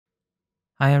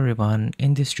Hi everyone,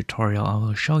 in this tutorial I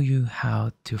will show you how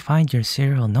to find your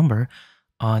serial number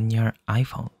on your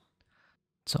iPhone.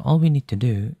 So all we need to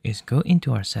do is go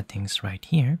into our settings right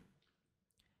here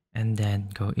and then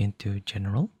go into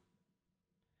General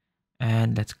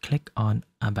and let's click on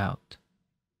About.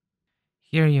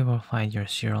 Here you will find your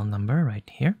serial number right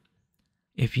here.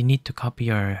 If you need to copy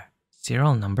your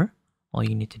serial number, all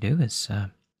you need to do is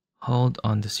hold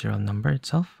on the serial number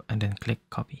itself and then click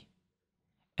copy.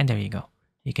 And there you go.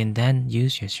 You can then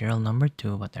use your serial number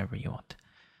to whatever you want.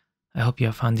 I hope you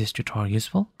have found this tutorial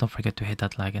useful. Don't forget to hit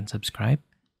that like and subscribe.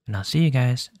 And I'll see you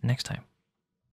guys next time.